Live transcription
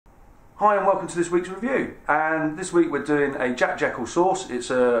Hi and welcome to this week's review, and this week we're doing a Jak Jeckel sauce. It's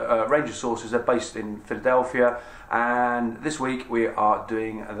a range of sauces. They're based in Philadelphia, and this week we are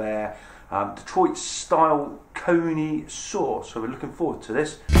doing their Detroit style Coney sauce, so we're looking forward to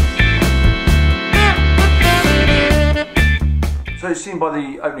this. So as seen by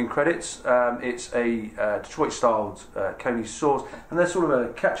the opening credits, it's a Detroit styled Coney sauce, and they're sort of a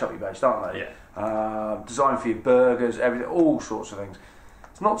ketchup-y based, aren't they? Yeah. Designed for your burgers, everything, all sorts of things.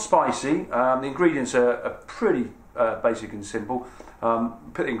 Not spicy. The ingredients are pretty basic and simple.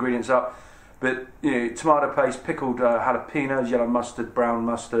 Put the ingredients up, but tomato paste, pickled jalapeños, yellow mustard, brown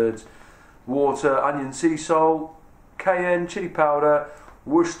mustards, water, onion, sea salt, cayenne chili powder,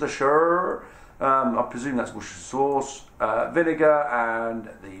 Worcestershire. I presume that's Worcestershire sauce, vinegar, and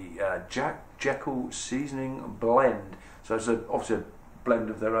the Jak Jeckel Seasoning Blend. So it's obviously a blend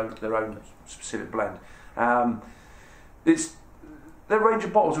of their own specific blend. Their range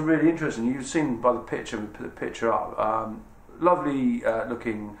of bottles are really interesting. You've seen by the picture, we put the picture up. Lovely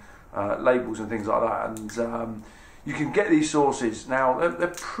looking labels and things like that. And you can get these sauces now. They're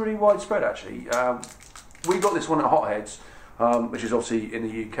pretty widespread actually. We got this one at Hotheads, which is obviously in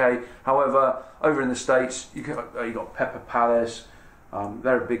the UK. However, over in the States, you got Pepper Palace.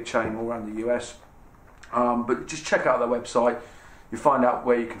 They're a big chain all around the US. But just check out their website. You find out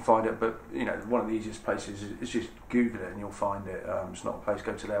where you can find it, but one of the easiest places is just Google it and you'll find it. It's not a place,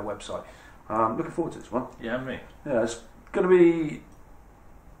 go to their website. Looking forward to this one. Yeah, me. Yeah, it's going to be,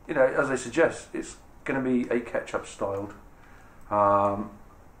 as they suggest, it's going to be a ketchup styled. Giving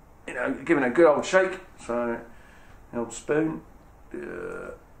it a good old shake. So, an old spoon.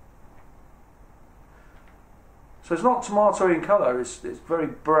 So it's not tomato in colour. It's very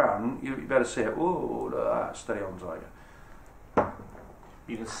brown. You better see it. Oh, look at that. Steady on, Tiger.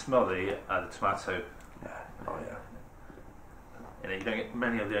 You can smell the tomato. Yeah. Oh yeah. You don't get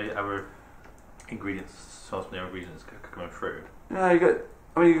many of the other ingredients, sauce and the ingredients coming through. No, you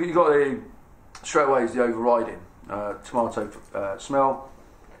got straight away is the overriding tomato smell.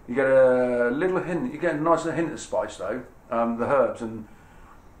 You get a little hint. You get a nice little hint of spice though. The herbs and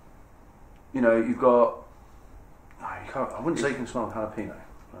you've got. I wouldn't say you can smell the jalapeno. No.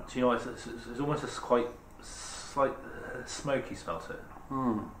 Do you know what? It's almost a quite slight smoky smell to it.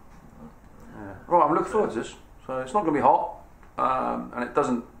 Yeah. Right, I'm looking forward to this. So it's not going to be hot, and it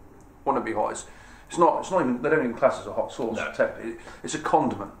doesn't want to be hot. It's not even. They don't even class it as a hot sauce. No. Technically, it's a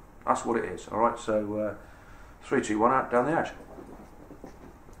condiment. That's what it is. All right. So 3, 2, 1, out down the edge.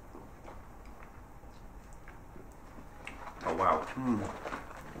 Oh wow.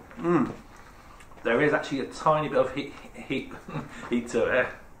 There is actually a tiny bit of heat to it.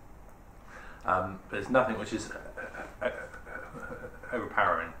 But there's nothing which is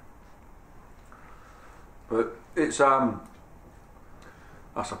overpowering. But it's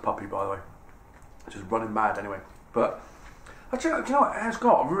that's a puppy, by the way, just running mad anyway. But do you know what? It's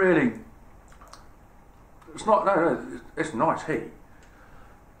got a really. It's not it's nice heat.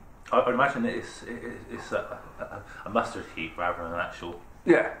 I would imagine it's a mustard heat rather than an actual.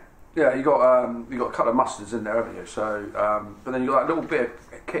 Yeah. Yeah, you got a couple of mustards in there, haven't you? So, but then you got that little bit of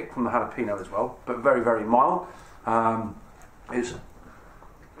kick from the jalapeno as well, but very, very mild. I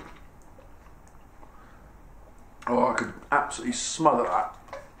could absolutely smother that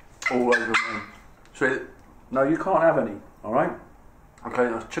all over me. So, no, you can't have any. All right? Okay,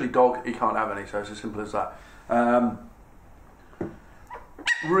 a chili dog, you can't have any. So it's as simple as that.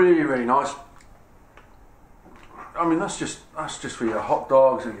 Really, really nice. I mean, that's just for your hot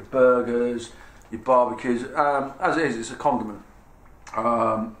dogs and your burgers, your barbecues. As it is, it's a condiment.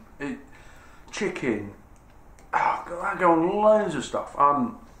 Chicken. Oh, I go on loads of stuff.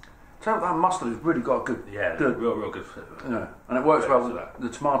 Tell you what, that mustard has really got a good, real good flavour. Yeah, and it works well with the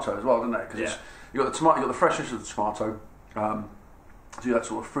tomato as well, doesn't it? Because you got the tomato, you got the freshness of the tomato. Do that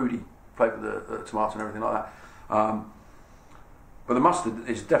sort of fruity flavour of the tomato and everything like that. But the mustard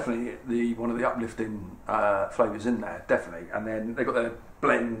is definitely one of the uplifting flavours in there, definitely. And then they've got their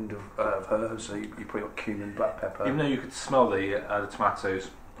blend of herbs, so you put your cumin, black pepper. Even though you could smell the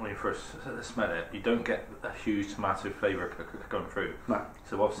tomatoes when you first smell it, you don't get a huge tomato flavour going through. No.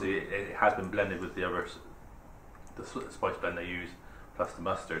 So obviously it has been blended with the other, the spice blend they use, plus the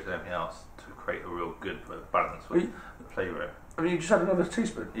mustard and everything else to create a real good balance with the flavour. I mean, you just had another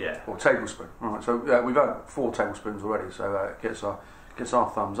teaspoon? Yeah. Or tablespoon. All right, so we've had 4 tablespoons already, so it gets our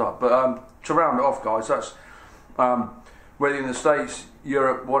thumbs up. But to round it off, guys, that's whether in the States,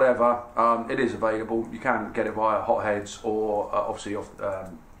 Europe, whatever, it is available. You can get it via Hotheads or obviously off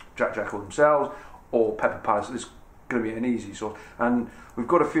Jak Jeckel themselves or Pepper Palace. There's going to be an easy sauce. And we've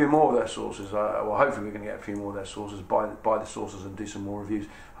got a few more of their sauces. Well, hopefully we're going to get a few more of their sauces, buy the sauces and do some more reviews,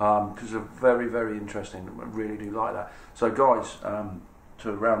 because they're very, very interesting. I really do like that. So guys,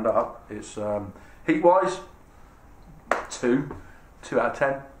 to round up, it's heat wise, 2 out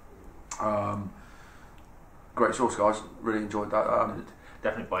of 10. Great sauce, guys. Really enjoyed that.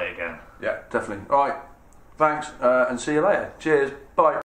 Definitely buy it again. Yeah, definitely. All right, thanks, and see you later. Cheers. Bye.